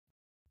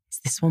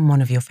this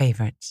one of your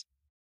favourites?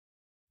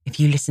 If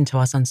you listen to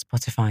us on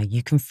Spotify,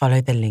 you can follow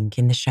the link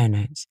in the show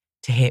notes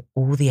to hear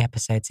all the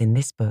episodes in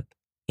this book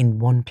in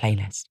one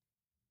playlist,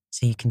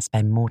 so you can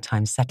spend more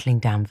time settling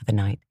down for the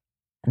night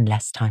and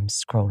less time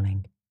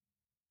scrolling.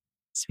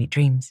 Sweet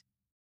dreams.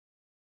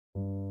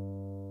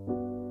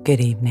 Good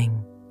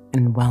evening,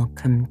 and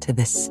welcome to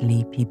the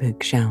Sleepy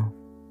Bookshelf,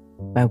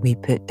 where we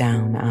put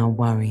down our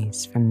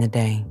worries from the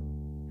day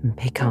and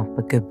pick up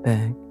a good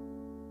book.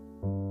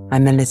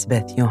 I'm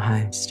Elizabeth, your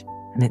host,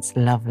 and it's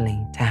lovely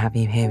to have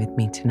you here with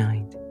me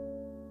tonight.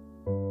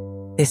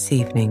 This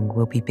evening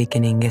we'll be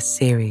beginning a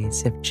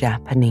series of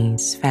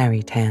Japanese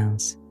fairy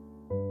tales.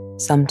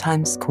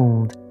 Sometimes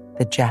called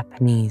the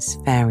Japanese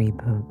Fairy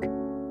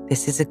Book,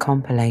 this is a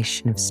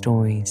compilation of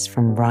stories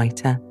from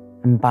writer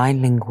and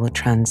bilingual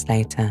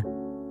translator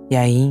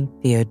Yai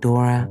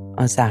Theodora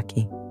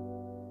Ozaki,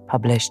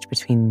 published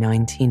between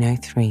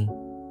 1903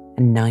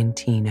 and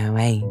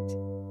 1908.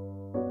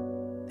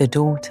 The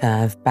daughter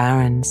of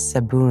Baron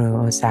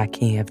Saburo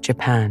Ozaki of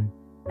Japan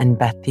and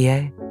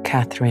Bethia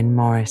Catherine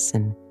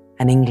Morrison,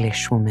 an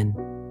Englishwoman,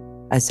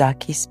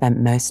 Ozaki spent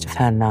most of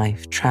her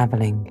life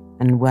travelling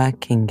and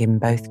working in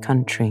both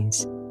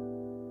countries.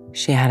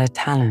 She had a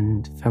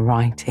talent for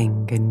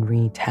writing and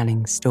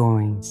retelling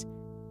stories,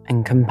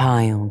 and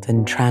compiled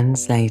and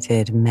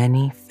translated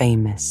many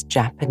famous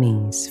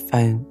Japanese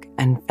folk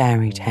and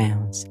fairy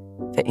tales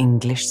for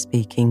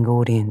English-speaking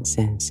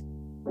audiences.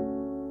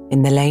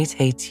 In the late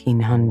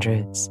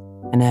 1800s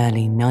and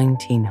early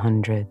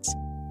 1900s,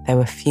 there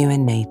were fewer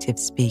native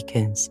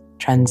speakers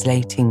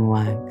translating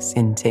works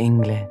into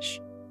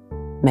English,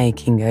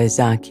 making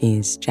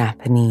Ozaki's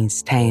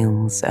Japanese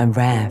tales a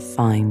rare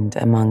find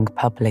among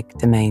public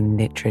domain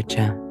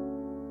literature.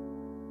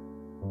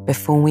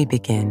 Before we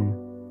begin,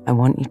 I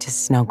want you to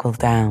snuggle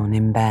down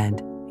in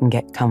bed and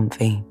get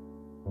comfy.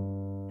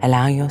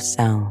 Allow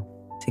yourself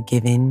to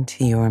give in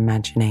to your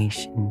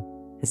imagination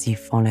as you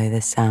follow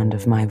the sound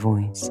of my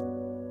voice.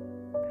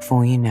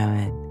 Before you know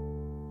it,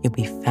 you'll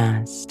be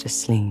fast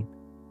asleep.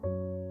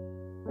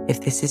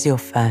 If this is your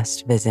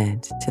first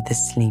visit to the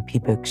Sleepy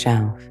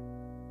Bookshelf,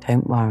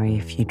 don't worry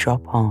if you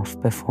drop off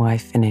before I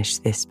finish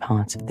this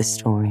part of the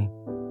story.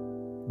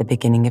 At the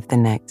beginning of the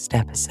next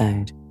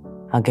episode,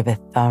 I'll give a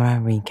thorough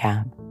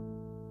recap.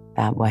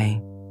 That way,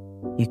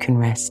 you can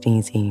rest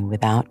easy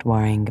without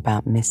worrying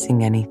about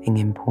missing anything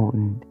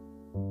important.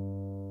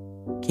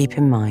 Keep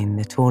in mind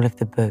that all of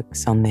the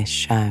books on this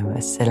show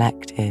are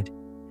selected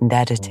and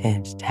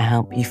edited to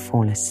help you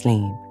fall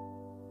asleep.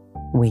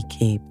 We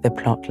keep the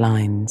plot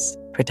lines,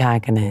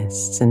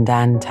 protagonists and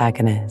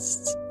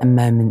antagonists, and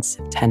moments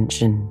of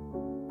tension,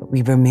 but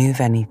we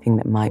remove anything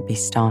that might be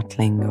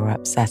startling or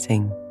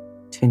upsetting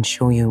to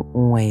ensure you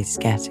always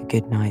get a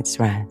good night's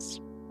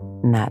rest.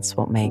 And that's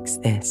what makes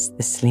this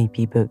the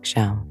Sleepy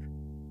Bookshelf.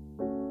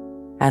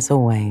 As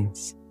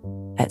always,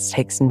 let's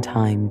take some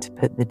time to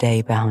put the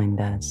day behind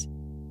us.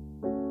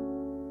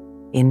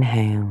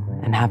 Inhale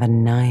and have a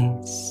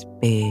nice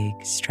big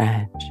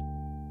stretch.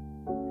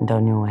 And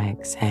on your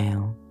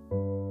exhale,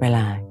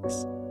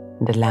 relax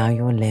and allow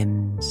your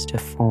limbs to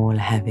fall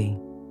heavy.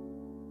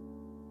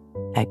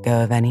 Let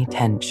go of any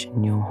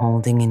tension you're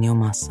holding in your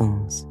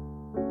muscles,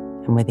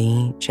 and with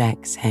each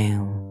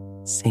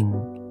exhale, sink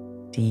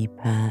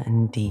deeper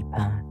and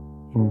deeper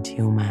into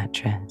your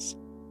mattress.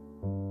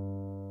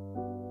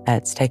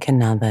 Let's take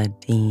another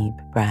deep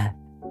breath.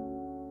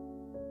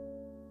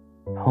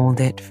 Hold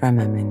it for a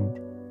moment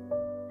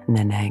and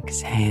then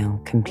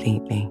exhale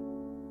completely,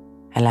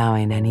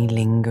 allowing any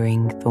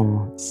lingering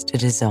thoughts to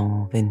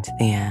dissolve into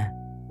the air.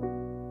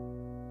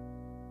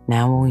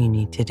 Now all you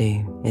need to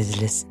do is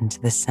listen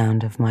to the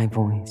sound of my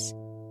voice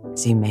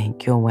as you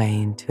make your way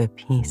into a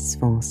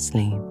peaceful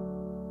sleep.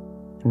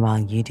 And while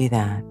you do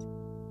that,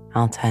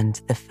 I'll turn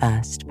to the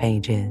first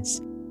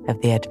pages of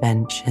The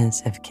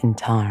Adventures of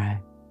Kintaro,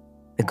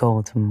 the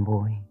Golden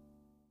Boy.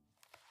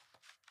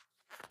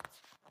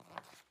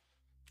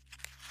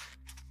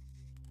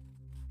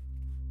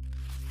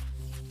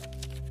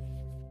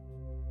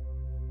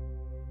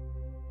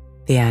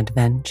 The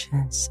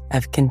Adventures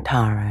of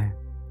Kintaro,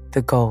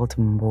 the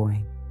Golden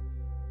Boy.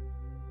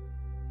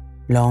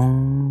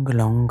 Long,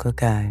 long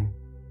ago,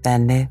 there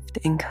lived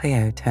in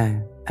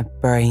Kyoto a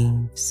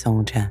brave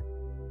soldier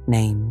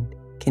named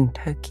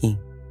Kintoki.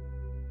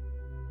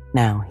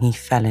 Now he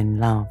fell in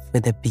love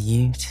with a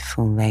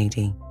beautiful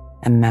lady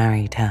and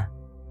married her.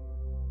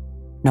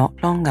 Not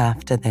long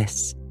after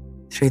this,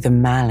 through the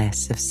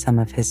malice of some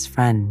of his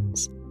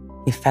friends,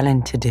 he fell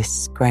into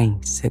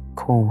disgrace at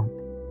court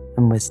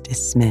and was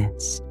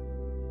dismissed.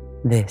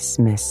 This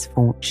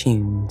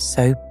misfortune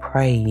so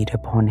preyed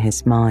upon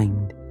his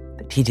mind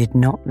that he did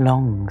not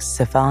long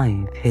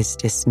survive his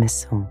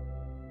dismissal.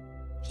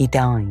 He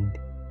died,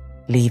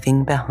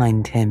 leaving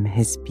behind him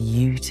his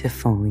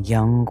beautiful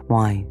young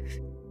wife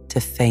to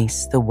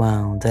face the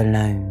world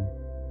alone.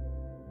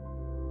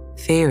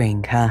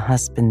 Fearing her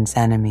husband's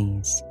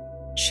enemies,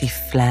 she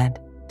fled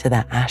to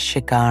the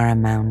Ashigara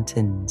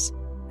Mountains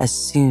as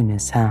soon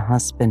as her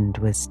husband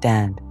was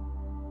dead,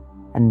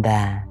 and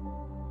there,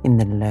 in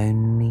the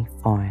lonely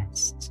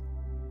forests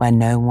where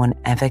no one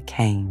ever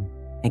came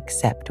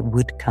except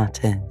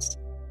woodcutters,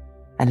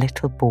 a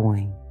little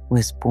boy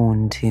was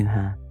born to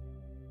her.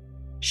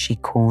 She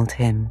called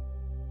him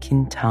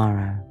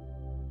Kintaro,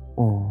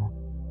 or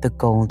the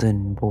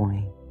Golden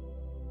Boy.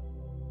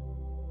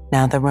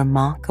 Now the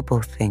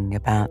remarkable thing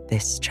about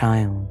this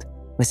child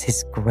was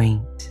his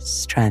great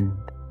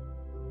strength,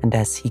 and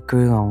as he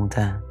grew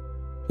older,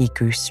 he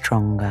grew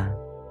stronger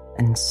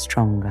and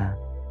stronger,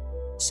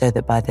 so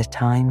that by the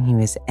time he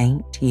was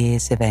 8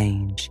 years of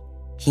age,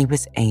 he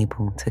was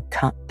able to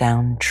cut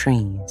down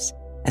trees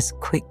as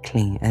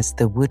quickly as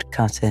the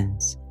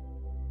woodcutters.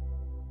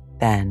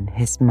 Then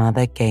his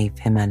mother gave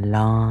him a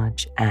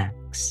large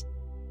axe,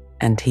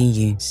 and he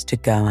used to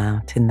go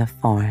out in the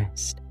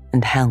forest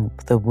and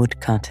help the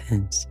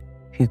woodcutters,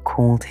 who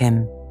called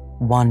him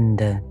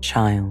Wonder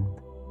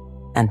Child,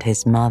 and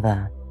his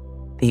mother,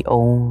 the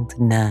old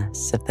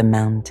nurse of the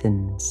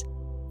mountains,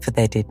 for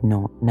they did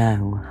not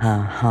know her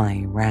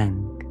high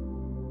rank.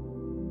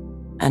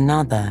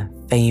 Another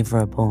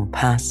favourable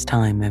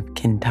pastime of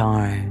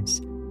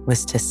Kintaro's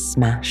was to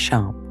smash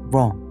up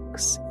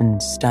rocks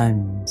and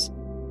stones.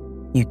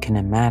 You can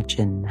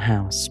imagine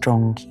how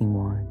strong he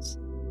was.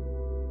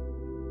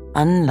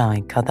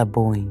 Unlike other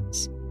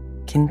boys,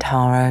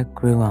 Kintaro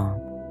grew up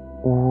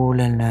all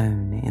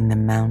alone in the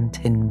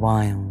mountain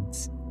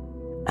wilds,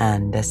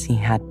 and as he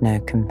had no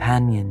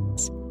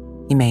companions,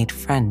 he made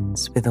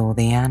friends with all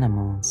the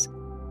animals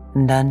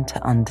and learned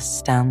to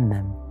understand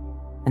them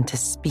and to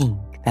speak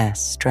their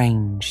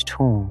strange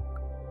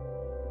talk.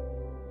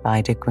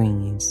 By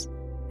degrees,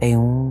 they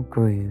all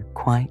grew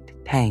quite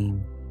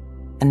tame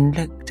and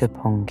looked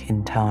upon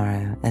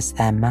Kintaro as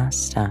their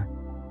master,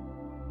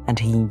 and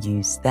he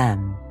used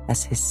them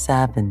as his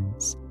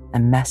servants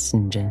and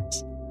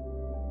messengers.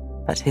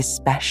 But his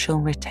special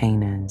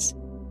retainers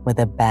were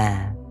the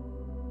bear,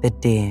 the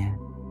deer,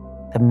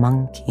 the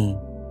monkey,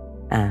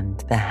 and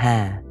the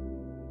hare.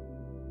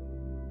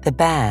 The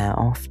bear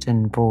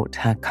often brought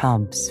her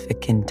cubs for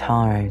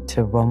Kintaro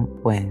to romp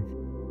with,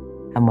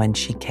 and when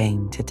she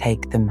came to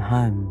take them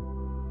home,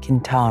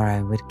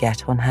 Kintaro would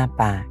get on her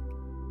back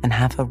and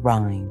have a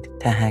ride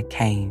to her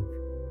cave.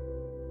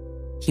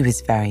 He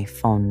was very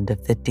fond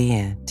of the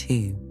deer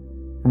too,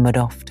 and would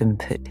often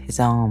put his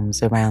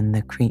arms around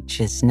the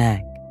creature's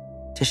neck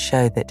to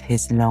show that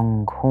his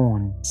long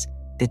horns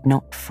did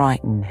not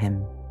frighten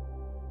him.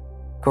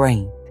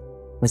 Great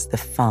was the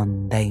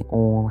fun they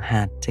all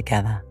had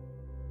together.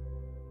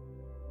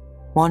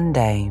 One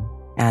day,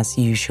 as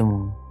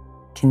usual,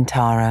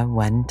 Kintaro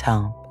went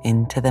up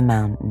into the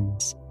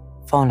mountains,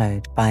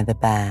 followed by the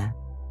bear,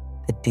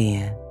 the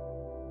deer,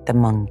 the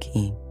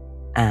monkey,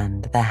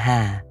 and the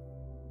hare.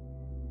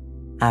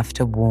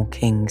 After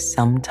walking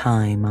some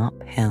time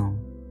uphill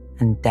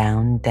and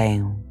down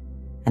dale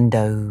and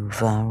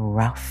over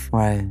rough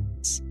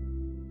roads,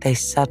 they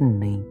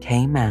suddenly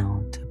came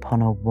out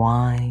upon a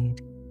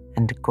wide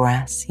and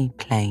grassy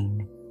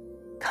plain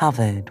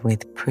covered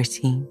with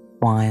pretty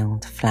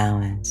wild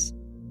flowers.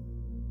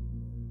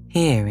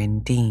 Here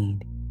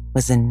indeed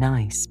was a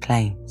nice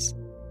place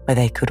where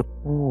they could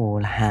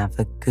all have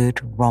a good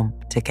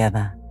romp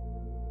together.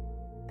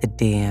 The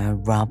deer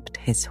rubbed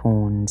his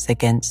horns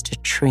against a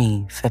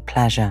tree for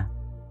pleasure.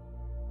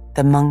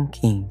 The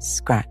monkey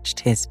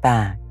scratched his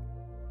back.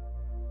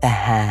 The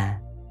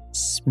hare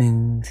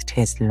smoothed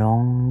his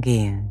long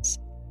ears,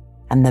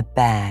 and the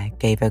bear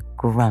gave a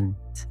grunt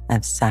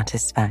of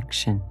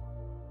satisfaction.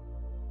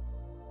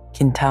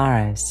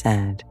 Kintaro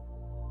said,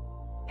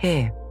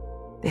 "Here,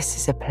 this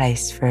is a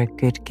place for a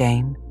good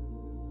game.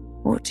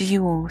 What do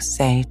you all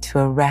say to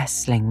a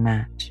wrestling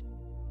match?"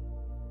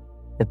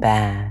 The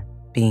bear,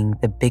 being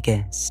the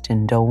biggest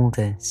and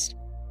oldest,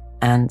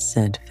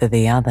 answered for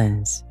the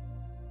others.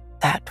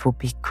 "That will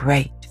be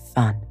great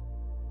fun,"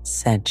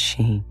 said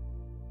she.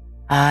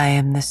 "I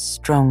am the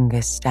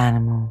strongest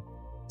animal,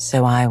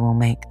 so I will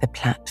make the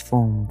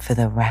platform for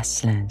the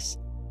wrestlers."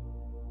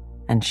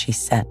 And she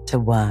set to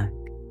work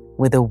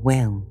with a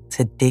will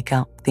to dig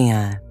up the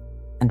earth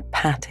and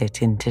pat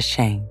it into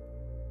shape.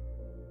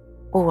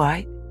 "All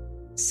right,"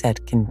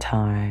 said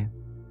Kintaro.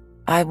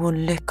 "I will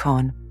look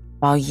on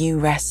while you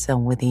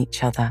wrestle with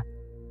each other.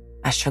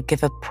 I shall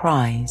give a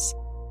prize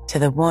to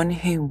the one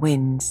who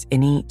wins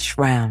in each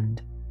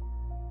round."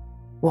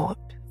 "What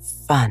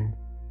fun!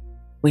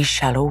 We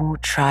shall all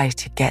try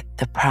to get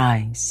the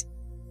prize,"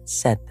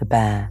 said the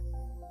bear.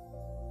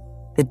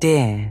 The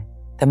deer,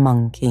 the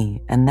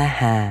monkey, and the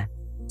hare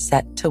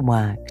set to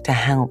work to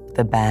help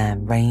the bear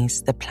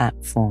raise the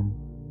platform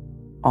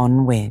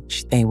on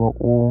which they were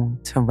all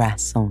to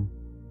wrestle.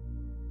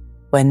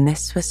 When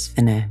this was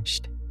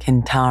finished,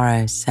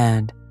 Kintaro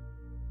said,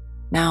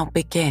 "Now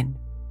begin.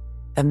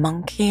 The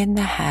monkey and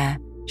the hare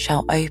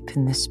shall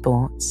open the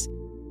sports,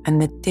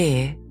 and the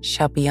deer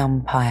shall be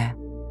umpire.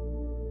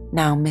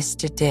 Now,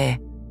 Mr. Deer,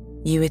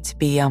 you are to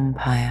be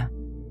umpire."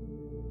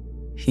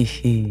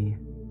 "He,"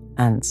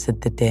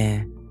 answered the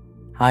deer.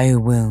 "I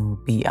will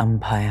be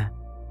umpire.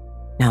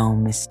 Now,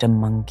 Mr.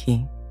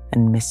 Monkey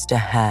and Mr.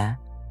 Hare,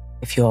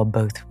 if you are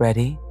both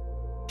ready,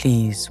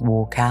 Please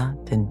walk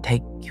out and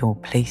take your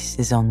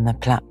places on the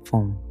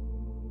platform."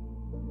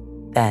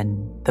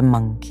 Then the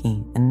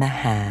monkey and the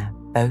hare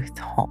both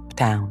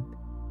hopped out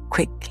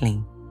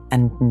quickly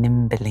and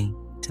nimbly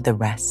to the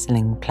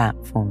wrestling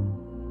platform.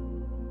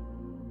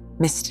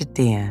 Mr.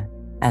 Deer,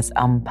 as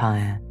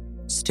umpire,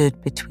 stood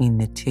between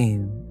the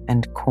two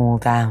and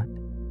called out,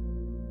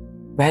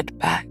 "Red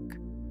back,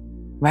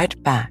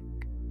 red back,"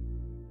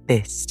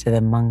 this to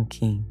the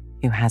monkey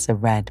who has a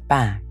red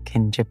back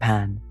in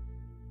Japan.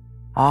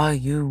 "Are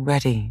you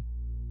ready?"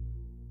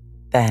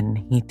 Then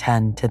he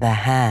turned to the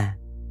hare.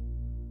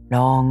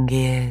 Long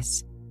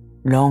ears,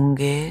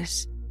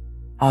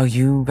 are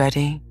you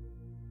ready?"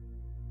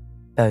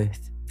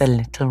 Both the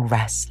little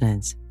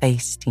wrestlers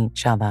faced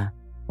each other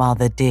while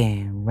the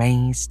deer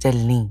raised a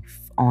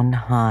leaf on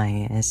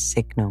high as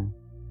signal.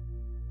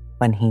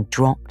 When he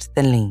dropped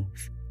the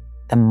leaf,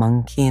 the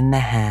monkey and the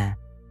hare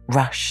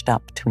rushed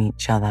up to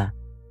each other,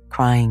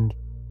 crying,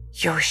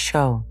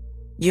 "Yoisho,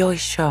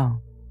 yoisho."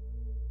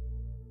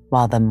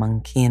 While the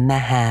monkey and the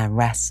hare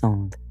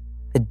wrestled,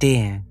 the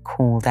deer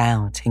called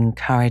out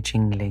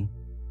encouragingly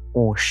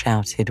or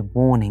shouted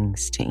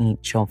warnings to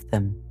each of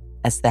them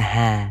as the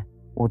hare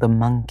or the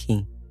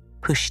monkey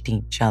pushed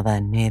each other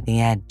near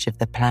the edge of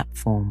the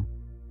platform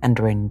and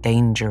were in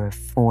danger of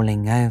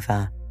falling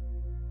over.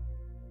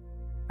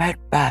 Red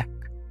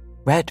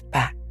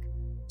back,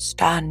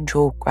 stand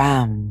your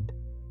ground,"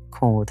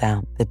 called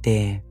out the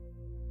deer.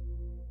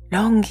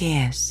 Long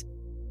ears,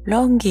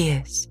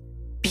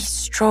 be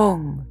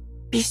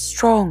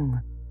strong,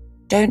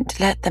 don't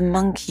let the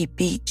monkey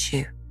beat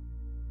you,"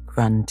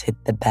 grunted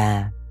the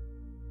bear.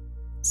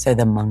 So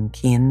the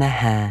monkey and the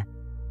hare,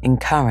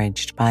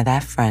 encouraged by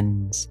their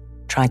friends,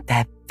 tried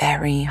their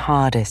very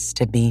hardest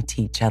to beat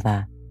each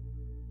other.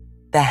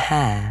 The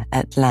hare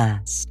at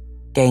last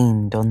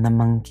gained on the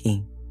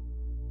monkey.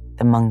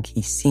 The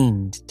monkey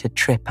seemed to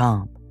trip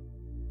up,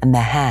 and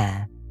the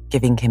hare,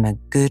 giving him a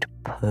good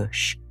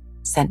push,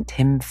 sent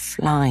him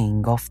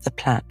flying off the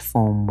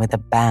platform with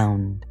a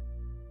bound.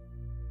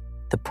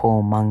 The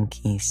poor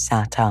monkey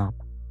sat up,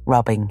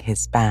 rubbing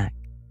his back,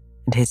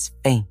 and his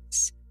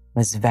face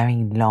was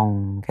very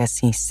long as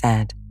he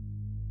said,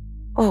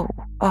 Oh,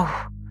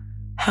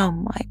 how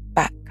my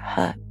back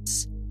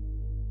hurts."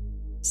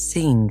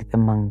 Seeing the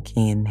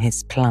monkey in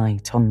his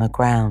plight on the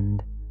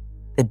ground,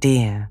 the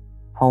deer,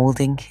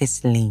 holding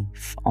his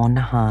leaf on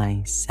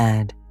high,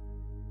 said,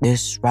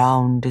 "This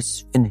round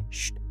is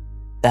finished.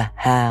 The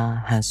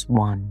hare has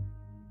won."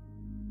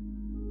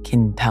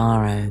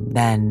 Kintaro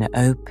then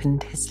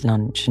opened his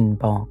luncheon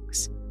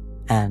box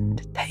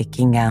and,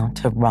 taking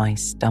out a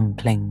rice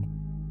dumpling,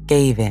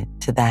 gave it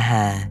to the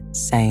hare,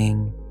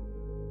 saying,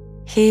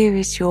 "Here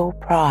is your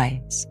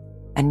prize,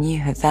 and you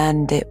have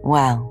earned it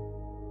well."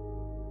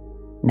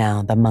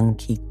 Now the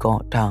monkey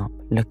got up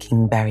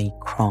looking very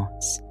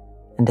cross,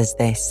 and as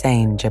they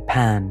say in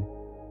Japan,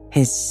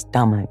 his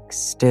stomach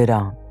stood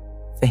up,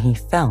 for he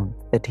felt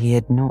that he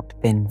had not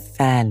been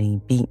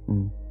fairly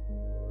beaten.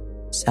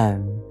 So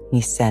he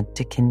said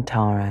to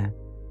Kintaro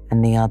and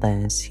the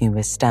others who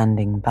were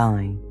standing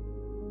by,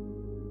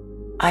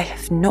 "I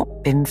have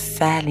not been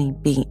fairly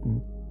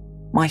beaten.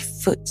 My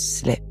foot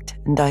slipped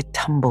and I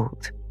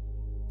tumbled.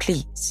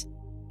 Please,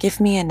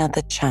 give me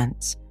another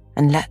chance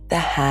and let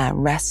the hare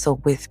wrestle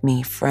with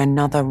me for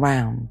another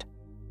round."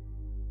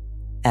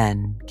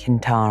 Then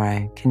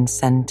Kintaro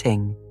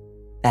consenting,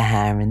 the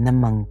hare and the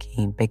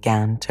monkey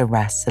began to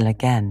wrestle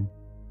again.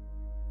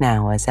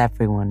 Now, as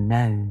everyone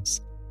knows,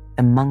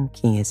 the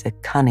monkey is a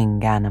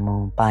cunning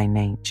animal by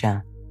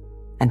nature,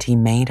 and he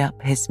made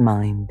up his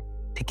mind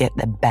to get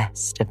the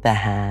best of the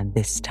hare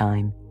this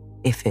time,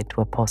 if it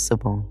were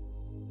possible.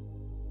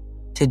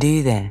 To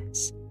do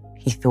this,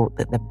 he thought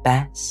that the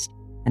best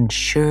and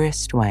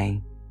surest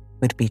way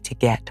would be to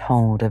get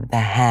hold of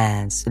the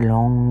hare's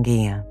long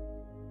ear.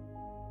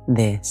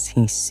 This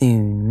he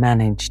soon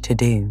managed to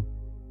do.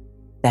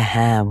 The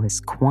hare was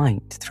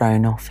quite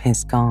thrown off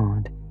his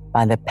guard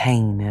by the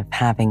pain of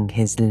having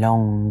his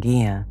long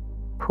ear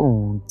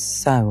pulled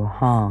so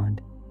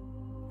hard,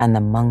 and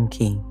the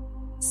monkey,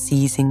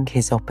 seizing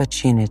his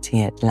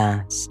opportunity at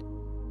last,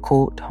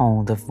 caught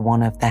hold of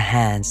one of the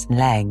hare's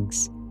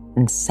legs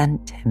and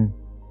sent him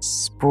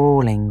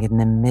sprawling in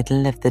the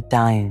middle of the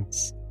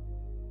dais.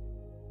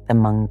 The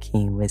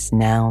monkey was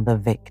now the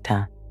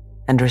victor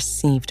and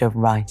received a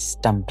rice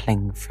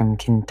dumpling from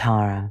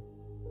Kintaro,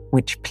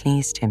 which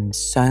pleased him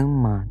so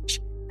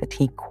much that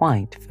he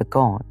quite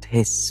forgot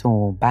his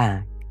sore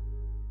back.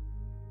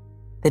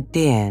 The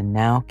deer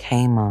now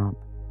came up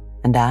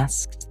and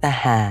asked the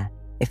hare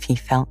if he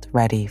felt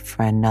ready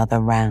for another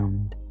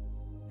round,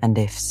 and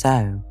if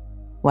so,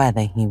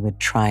 whether he would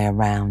try a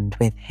round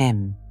with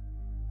him.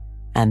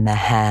 And the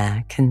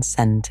hare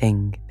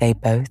consenting, they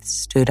both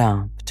stood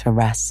up to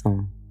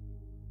wrestle.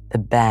 The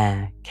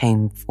bear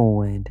came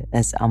forward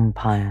as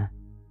umpire.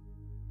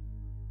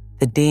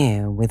 The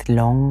deer with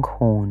long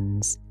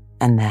horns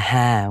and the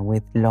hare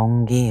with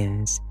long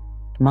ears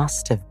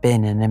must have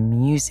been an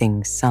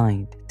amusing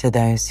sight to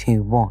those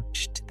who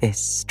watched this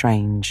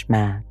strange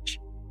match.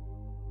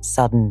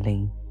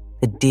 Suddenly,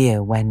 the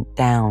deer went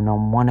down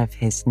on one of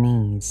his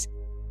knees,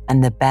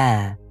 and the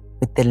bear,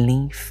 with the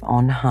leaf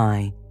on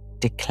high,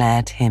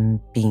 declared him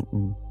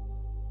beaten.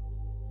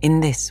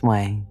 In this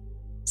way,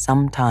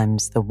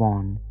 sometimes the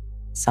one,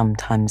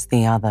 sometimes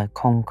the other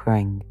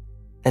conquering,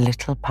 the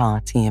little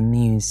party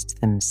amused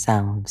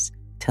themselves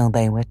till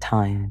they were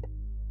tired.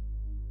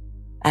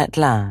 At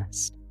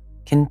last,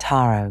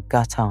 Kintaro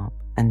got up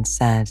and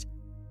said,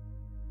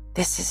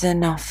 "This is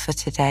enough for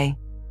today.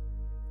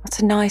 What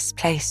a nice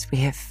place we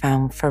have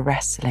found for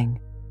wrestling.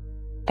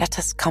 Let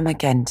us come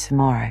again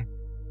tomorrow.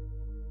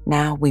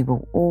 Now we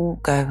will all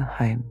go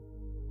home.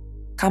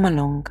 Come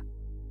along."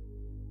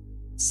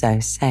 So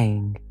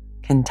saying,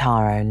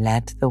 Kintaro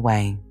led the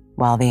way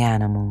while the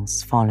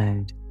animals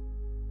followed.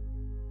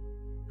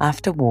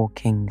 After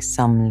walking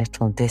some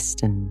little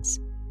distance,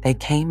 they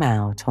came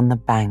out on the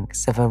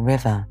banks of a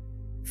river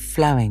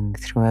flowing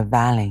through a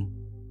valley.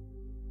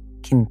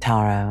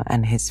 Kintaro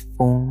and his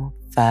 4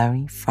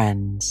 furry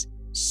friends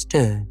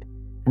stood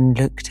and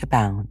looked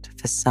about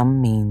for some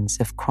means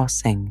of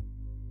crossing.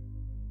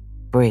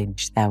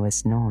 Bridge there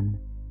was none.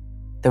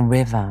 The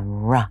river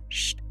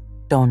rushed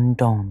don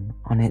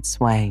on its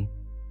way.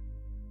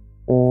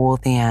 All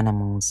the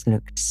animals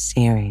looked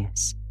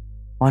serious,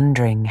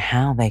 wondering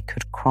how they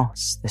could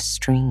cross the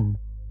stream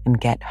and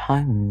get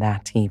home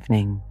that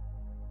evening.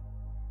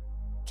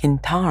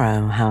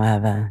 Kintaro,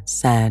 however,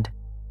 said,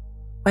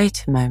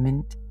 "Wait a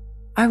moment.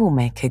 I will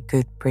make a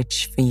good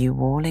bridge for you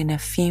all in a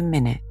few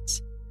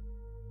minutes."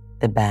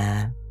 The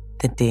bear,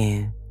 the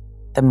deer,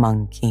 the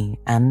monkey,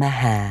 and the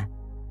hare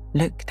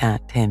looked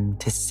at him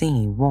to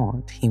see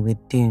what he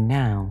would do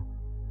now.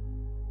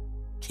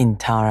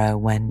 Kintaro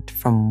went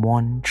from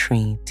one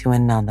tree to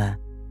another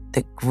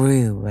that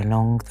grew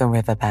along the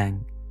riverbank.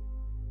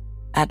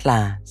 At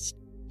last,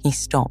 he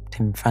stopped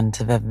in front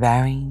of a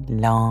very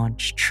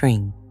large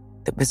tree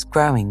that was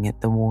growing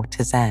at the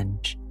water's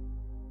edge.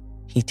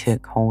 He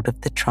took hold of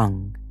the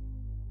trunk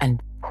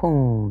and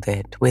pulled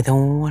it with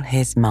all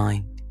his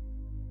might,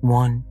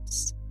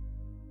 once,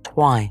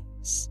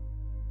 twice,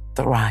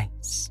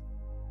 thrice.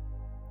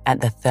 At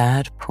the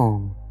third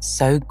pull,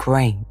 so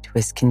great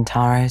was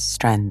Kintaro's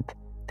strength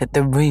that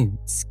the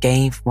roots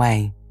gave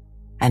way,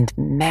 and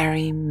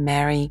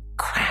merry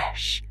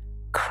crash,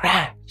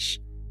 crash,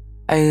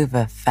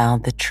 over fell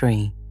the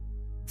tree,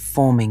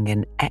 forming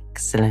an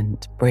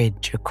excellent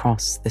bridge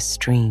across the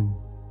stream.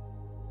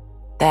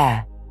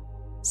 "There,"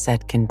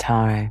 said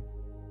Kintaro.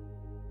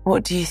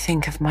 "What do you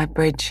think of my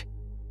bridge?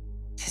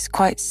 It is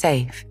quite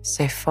safe,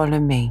 so follow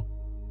me."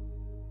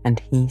 And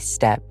he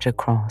stepped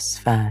across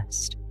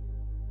first.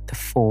 The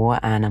 4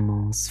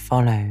 animals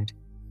followed.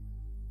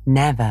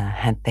 Never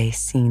had they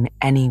seen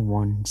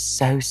anyone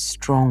so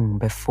strong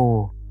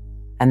before,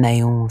 and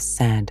they all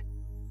said,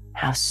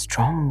 "How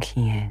strong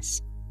he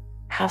is!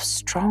 How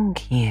strong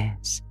he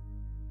is!"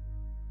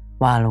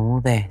 While all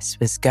this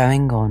was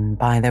going on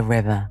by the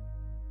river,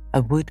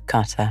 a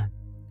woodcutter,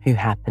 who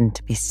happened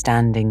to be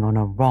standing on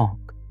a rock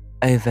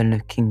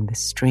overlooking the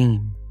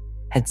stream,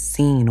 had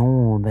seen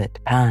all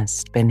that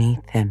passed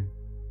beneath him.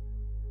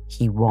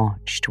 He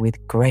watched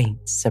with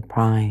great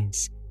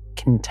surprise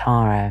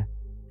Kintaro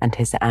and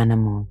his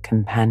animal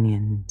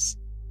companions.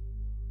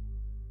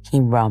 He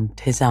rubbed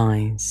his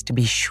eyes to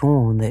be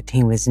sure that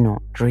he was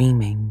not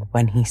dreaming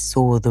when he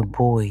saw the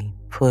boy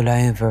pull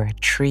over a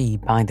tree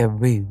by the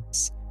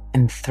roots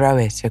and throw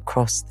it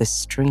across the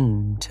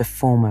stream to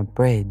form a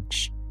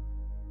bridge.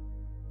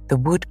 The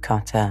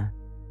woodcutter,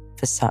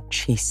 for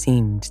such he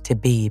seemed to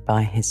be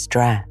by his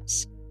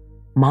dress,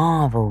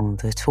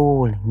 marvelled at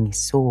all he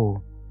saw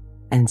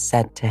and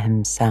said to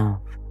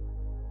himself,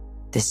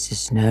 "This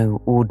is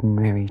no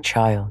ordinary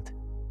child.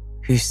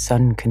 Whose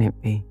son can it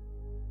be?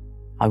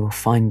 I will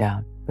find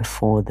out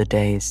before the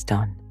day is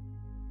done."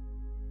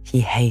 He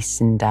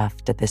hastened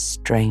after the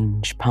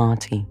strange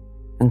party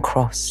and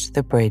crossed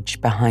the bridge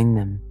behind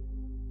them.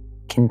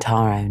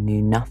 Kintaro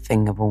knew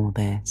nothing of all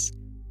this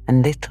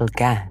and little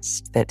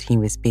guessed that he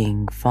was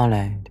being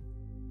followed.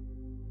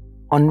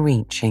 On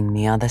reaching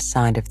the other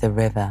side of the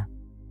river,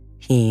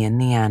 he and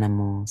the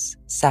animals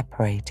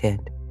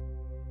separated,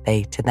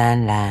 they to their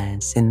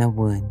lairs in the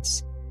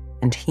woods,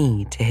 and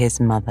he to his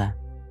mother,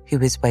 who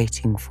was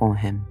waiting for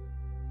him.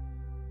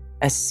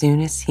 As soon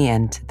as he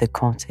entered the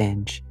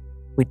cottage,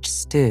 which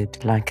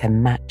stood like a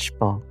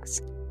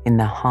matchbox in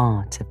the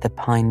heart of the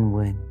pine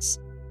woods,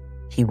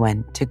 he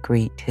went to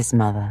greet his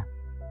mother,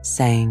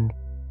 saying,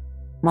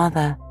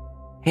 "Mother,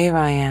 here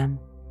I am."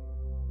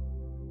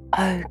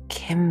 "Oh,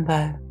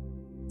 Kimbo,"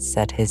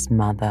 said his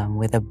mother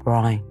with a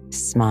bright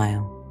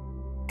smile,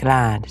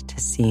 glad to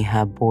see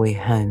her boy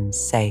home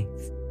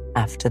safe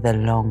after the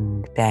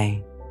long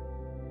day.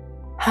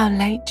 "How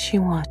late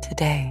you are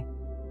today.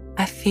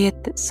 I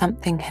feared that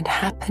something had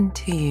happened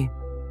to you.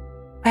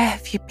 Where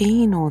have you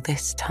been all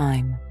this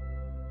time?"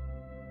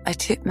 "I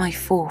took my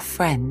 4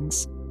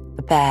 friends,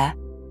 the bear,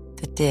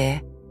 the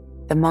deer,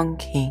 the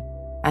monkey,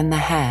 and the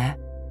hare,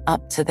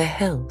 up to the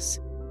hills,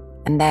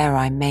 and there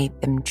I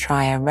made them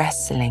try a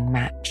wrestling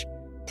match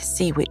to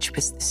see which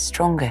was the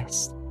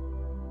strongest.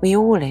 We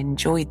all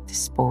enjoyed the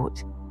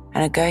sport,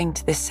 and are going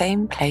to the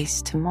same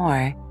place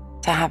tomorrow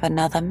to have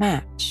another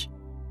match.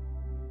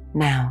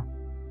 Now,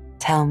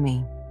 tell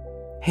me,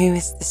 who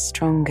is the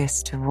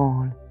strongest of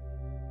all?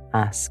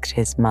 Asked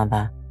his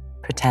mother,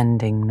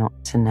 pretending not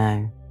to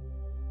know.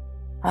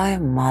 Oh,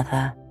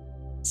 mother,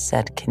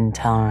 said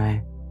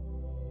Kintaro,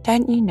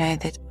 don't you know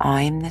that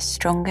I am the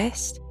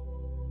strongest?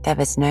 There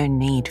was no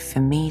need for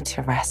me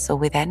to wrestle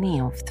with any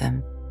of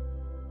them.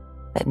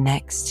 But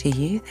next to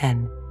you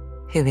then,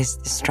 who is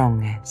the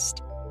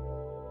strongest?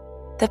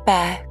 The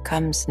bear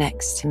comes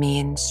next to me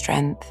in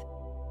strength,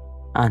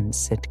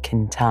 answered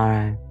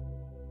Kintaro.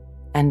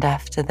 And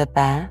after the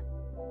bear?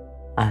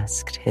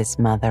 Asked his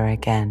mother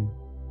again.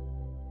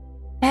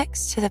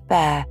 Next to the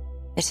bear,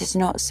 it is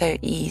not so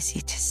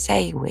easy to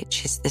say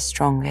which is the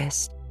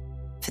strongest,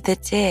 for the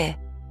deer,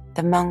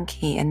 the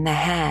monkey, and the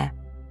hare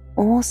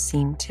all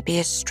seem to be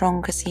as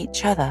strong as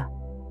each other,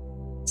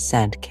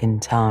 said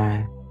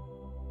Kintaro.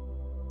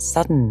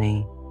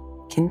 Suddenly,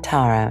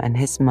 Kintaro and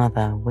his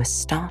mother were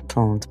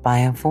startled by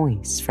a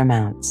voice from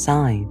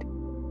outside.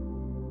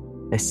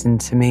 Listen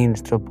to me,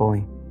 little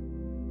boy.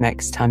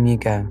 Next time you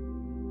go,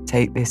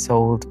 take this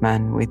old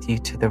man with you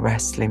to the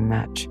wrestling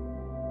match.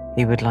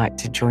 He would like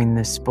to join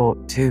the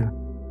sport too.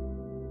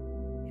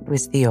 It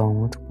was the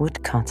old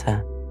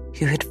woodcutter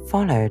who had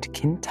followed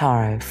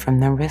Kintaro from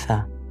the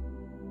river.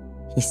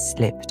 He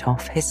slipped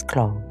off his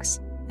clogs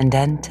and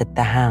entered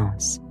the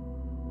house.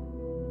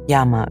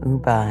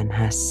 Yama-uba and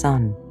her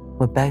son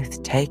were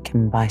both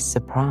taken by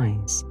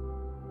surprise.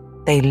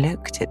 They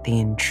looked at the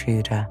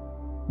intruder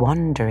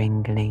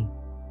wonderingly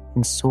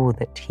and saw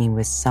that he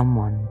was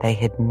someone they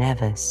had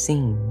never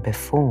seen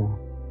before.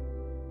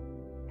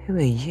 Who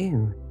are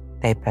you?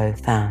 They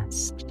both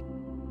asked.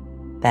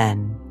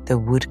 Then the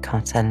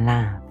woodcutter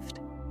laughed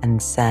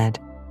and said,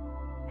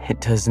 It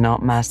does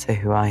not matter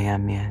who I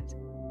am yet.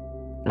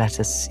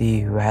 Let us see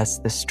who has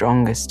the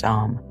strongest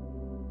arm,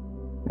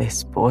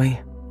 this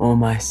boy or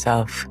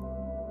myself.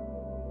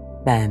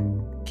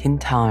 Then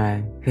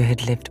Kintaro, who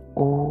had lived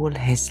all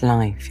his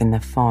life in the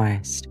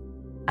forest,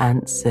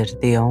 answered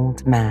the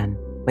old man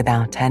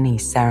without any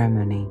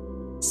ceremony,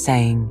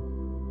 saying,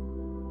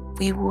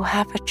 We will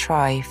have a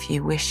try if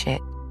you wish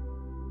it,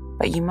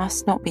 but you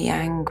must not be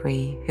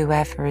angry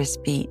whoever is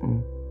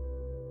beaten.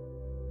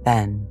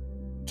 Then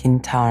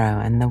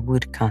Kintaro and the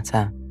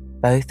woodcutter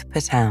both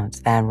put out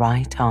their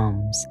right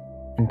arms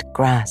and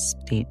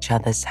grasped each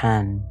other's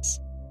hands.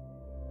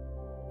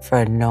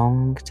 For a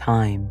long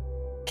time,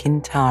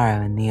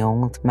 Kintaro and the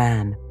old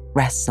man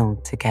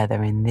wrestled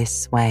together in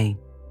this way,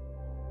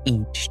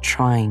 each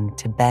trying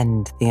to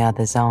bend the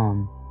other's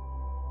arm.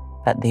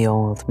 But the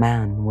old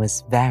man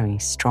was very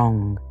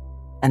strong,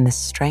 and the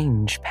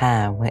strange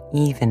pair were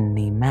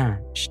evenly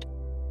matched.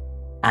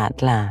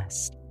 At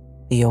last,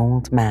 the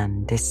old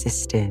man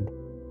desisted,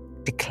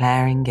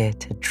 declaring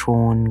it a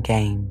drawn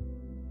game.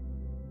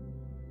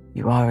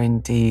 You are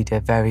indeed a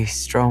very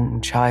strong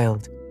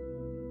child.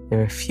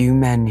 There are few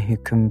men who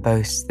can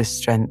boast the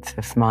strength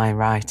of my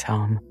right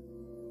arm,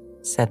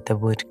 said the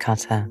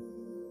woodcutter.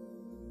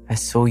 I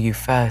saw you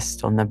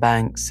first on the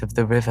banks of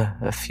the river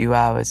a few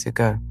hours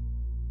ago,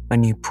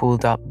 when you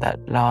pulled up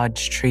that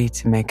large tree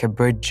to make a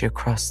bridge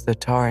across the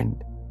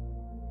torrent.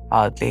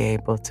 Hardly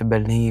able to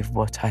believe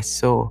what I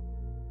saw,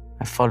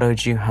 I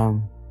followed you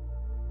home.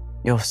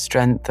 Your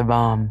strength of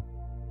arm,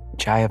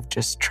 which I have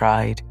just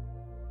tried,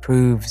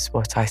 proves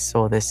what I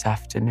saw this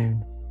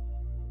afternoon.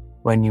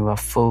 When you are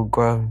full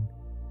grown,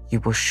 you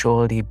will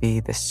surely be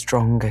the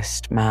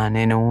strongest man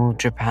in all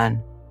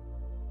Japan.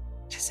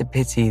 It is a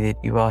pity that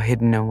you are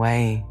hidden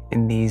away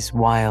in these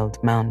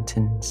wild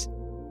mountains.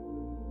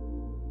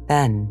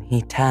 Then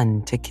he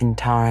turned to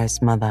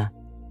Kintaro's mother.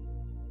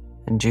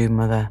 And you,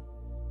 mother,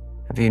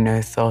 have you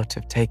no thought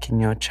of taking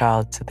your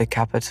child to the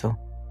capital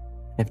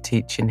and of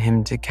teaching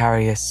him to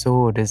carry a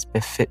sword as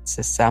befits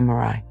a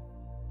samurai?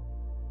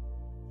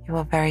 You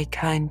are very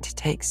kind to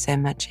take so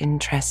much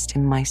interest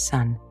in my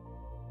son,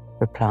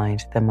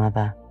 replied the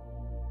mother.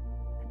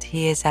 But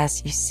he is,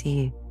 as you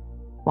see,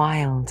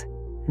 wild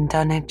and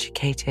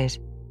uneducated.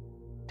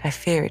 And I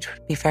fear it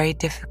would be very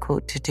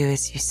difficult to do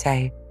as you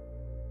say.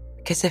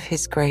 Because of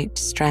his great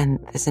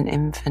strength as an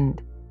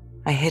infant,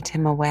 I hid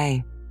him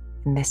away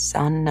in this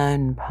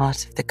unknown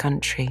part of the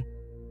country,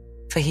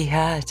 for he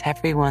hurt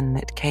everyone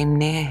that came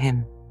near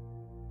him.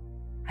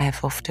 I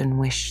have often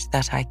wished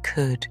that I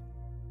could,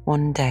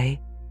 one day,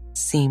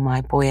 see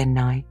my boy a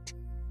knight,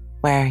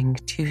 wearing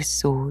 2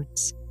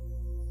 swords.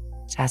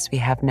 But as we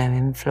have no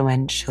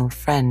influential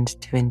friend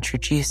to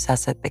introduce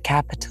us at the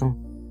capital,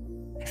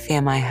 I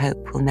fear my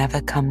hope will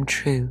never come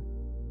true.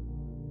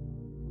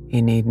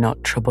 You need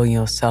not trouble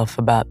yourself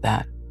about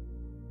that.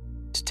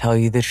 To tell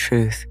you the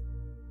truth,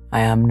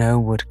 I am no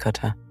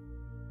woodcutter.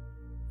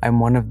 I'm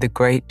one of the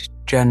great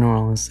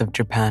generals of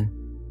Japan.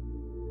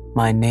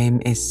 My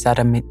name is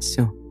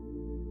Sadamitsu,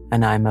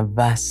 and I'm a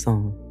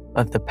vassal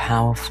of the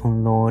powerful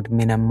Lord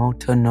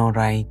Minamoto no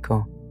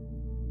Raiko.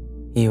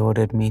 He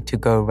ordered me to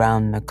go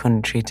round the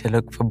country to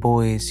look for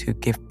boys who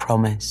give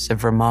promise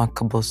of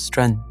remarkable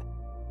strength,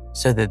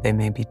 so that they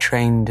may be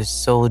trained as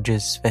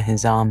soldiers for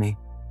his army.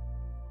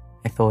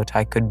 I thought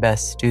I could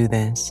best do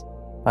this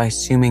by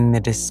assuming the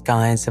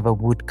disguise of a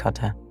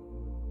woodcutter.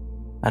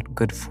 But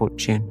good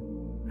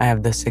fortune, I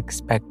have thus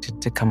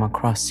expected to come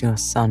across your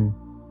son.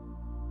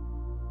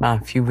 Now,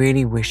 if you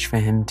really wish for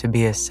him to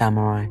be a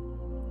samurai,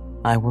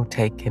 I will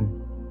take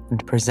him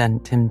and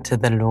present him to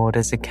the Lord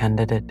as a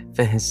candidate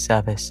for his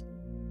service.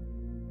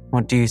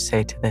 What do you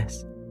say to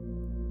this?"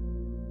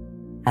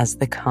 As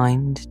the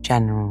kind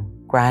general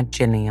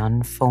gradually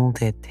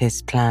unfolded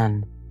his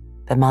plan,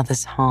 the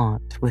mother's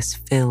heart was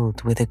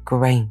filled with a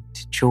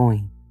great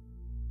joy.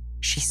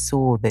 She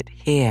saw that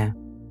here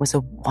was a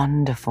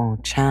wonderful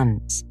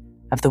chance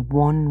of the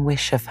one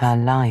wish of her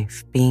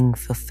life being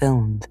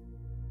fulfilled,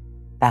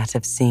 that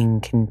of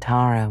seeing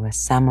Kintaro a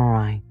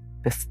samurai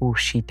before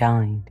she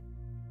died.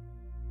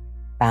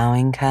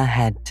 Bowing her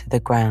head to the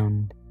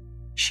ground,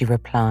 she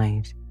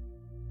replied,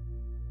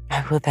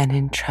 "I will then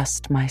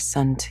entrust my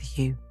son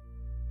to you,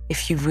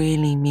 if you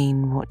really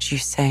mean what you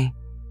say."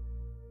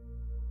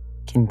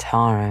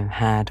 Kintaro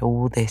had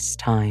all this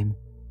time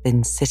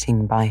been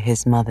sitting by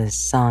his mother's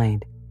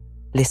side,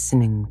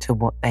 listening to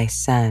what they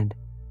said.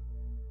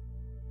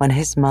 When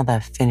his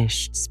mother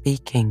finished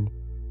speaking,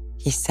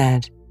 he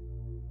said,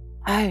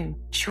 "Oh,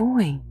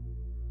 joy!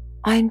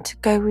 I am to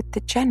go with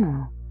the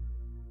general,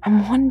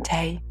 and one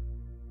day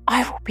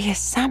I will be a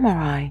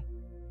samurai."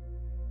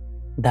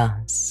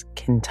 Thus,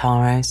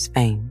 Kintaro's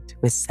fate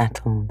was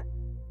settled,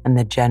 and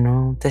the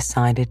general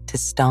decided to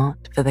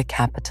start for the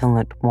capital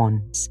at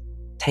once,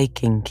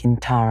 taking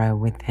Kintaro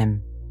with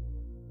him.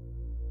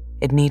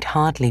 It need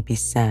hardly be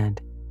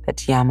said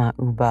that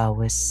Yama-uba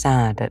was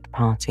sad at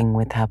parting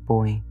with her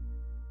boy,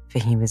 for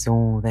he was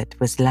all that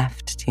was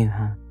left to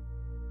her.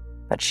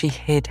 But she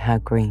hid her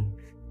grief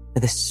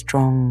with a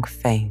strong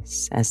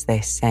face, as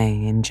they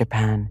say in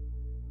Japan.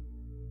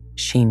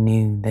 She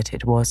knew that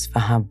it was for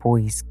her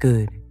boy's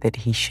good that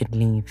he should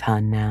leave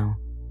her now,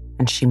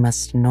 and she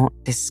must not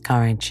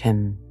discourage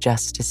him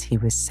just as he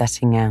was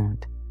setting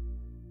out.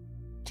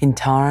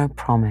 Kintaro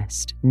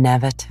promised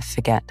never to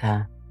forget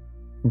her,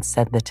 and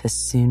said that as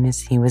soon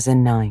as he was a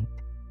knight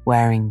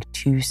wearing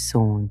 2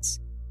 swords,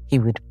 he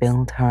would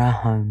build her a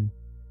home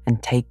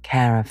and take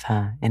care of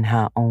her in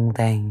her old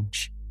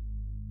age.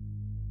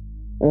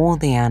 All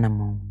the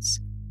animals,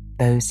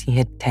 those he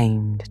had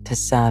tamed to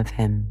serve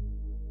him,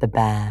 the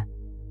bear,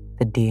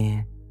 the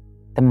deer,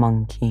 the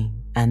monkey,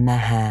 and the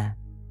hare,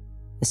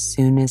 as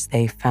soon as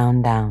they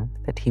found out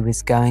that he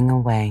was going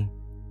away,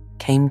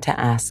 came to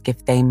ask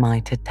if they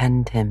might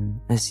attend him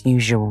as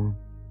usual.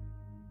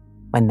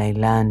 When they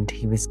learned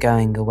he was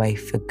going away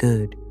for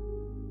good,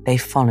 they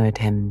followed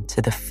him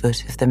to the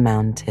foot of the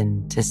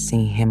mountain to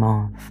see him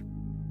off.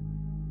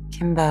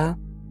 "Kimbo,"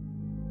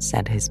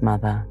 said his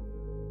mother,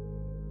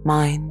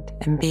 "mind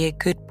and be a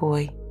good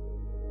boy."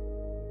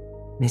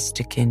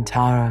 "Mr.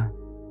 Kintaro,"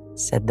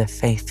 said the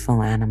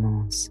faithful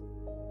animals,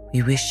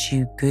 "we wish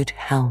you good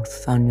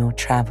health on your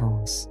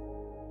travels."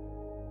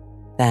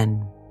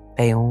 Then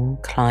they all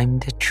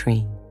climbed a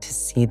tree to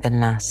see the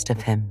last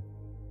of him,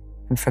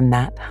 and from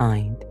that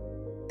height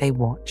they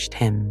watched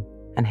him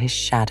and his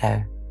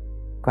shadow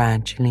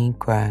gradually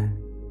grow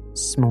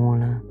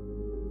smaller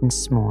and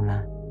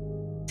smaller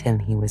till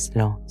he was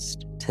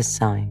lost to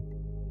sight.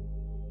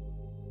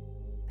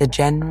 The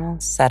general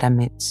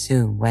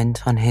Sadamitsu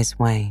went on his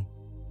way,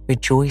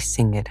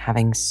 rejoicing at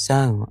having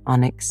so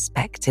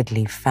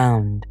unexpectedly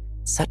found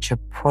such a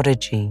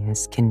prodigy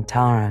as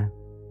Kintaro.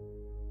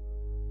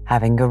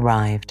 Having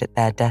arrived at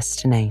their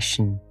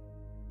destination,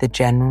 the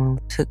general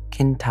took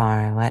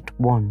Kintaro at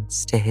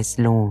once to his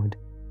lord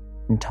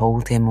and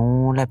told him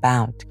all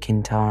about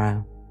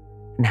Kintaro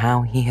and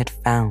how he had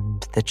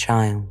found the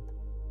child.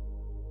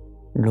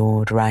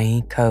 Lord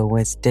Raiko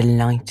was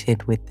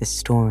delighted with the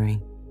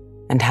story,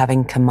 and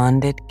having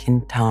commanded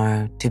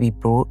Kintaro to be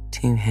brought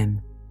to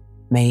him,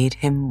 made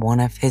him one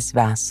of his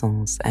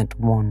vassals at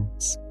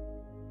once.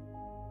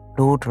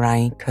 Lord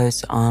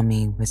Raiko's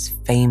army was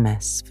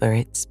famous for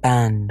its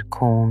band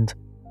called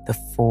the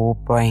 4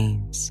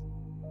 Braves.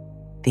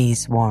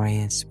 These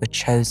warriors were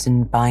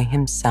chosen by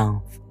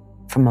himself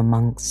from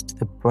amongst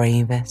the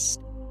bravest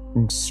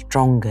and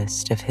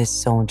strongest of his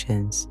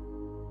soldiers,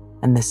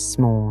 and the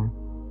small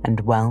and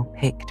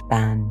well-picked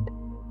band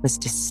was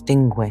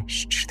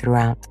distinguished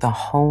throughout the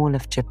whole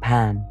of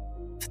Japan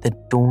for the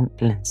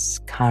dauntless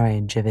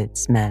courage of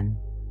its men.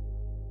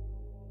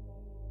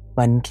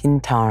 When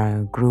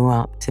Kintaro grew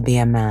up to be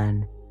a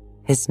man,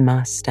 his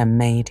master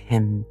made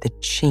him the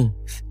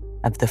chief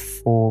of the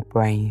 4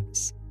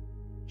 Braves.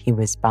 He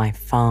was by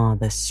far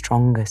the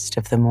strongest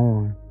of them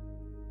all.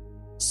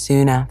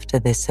 Soon after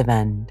this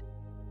event,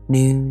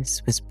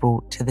 news was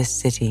brought to the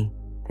city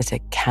that a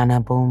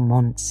cannibal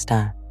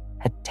monster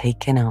had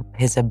taken up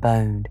his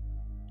abode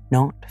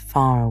not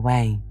far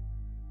away,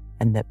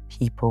 and that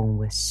people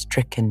were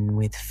stricken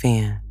with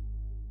fear.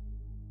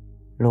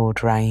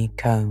 Lord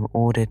Raiko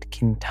ordered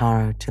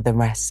Kintaro to the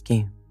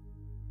rescue.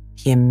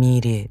 He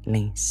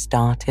immediately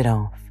started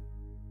off,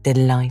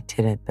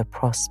 delighted at the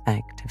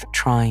prospect of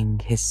trying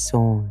his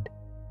sword.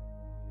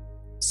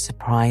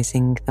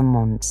 Surprising the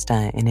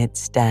monster in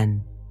its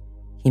den,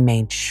 he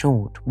made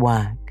short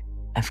work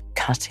of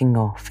cutting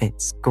off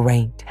its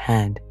great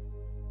head,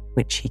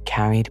 which he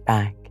carried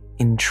back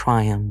in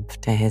triumph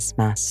to his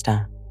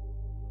master.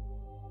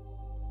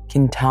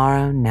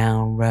 Kintaro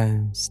now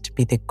rose to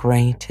be the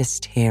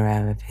greatest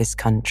hero of his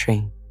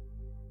country,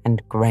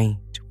 and great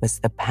was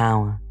the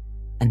power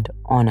and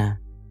honor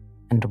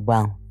and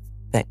wealth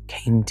that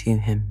came to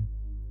him.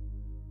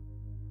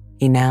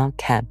 He now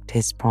kept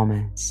his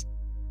promise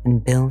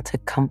and built a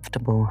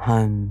comfortable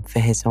home for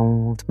his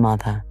old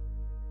mother,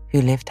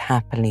 who lived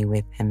happily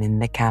with him in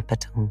the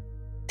capital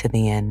to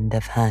the end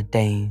of her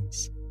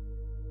days.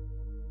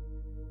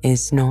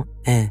 Is not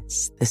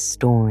this the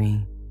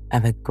story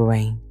of a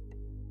great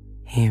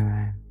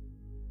hero?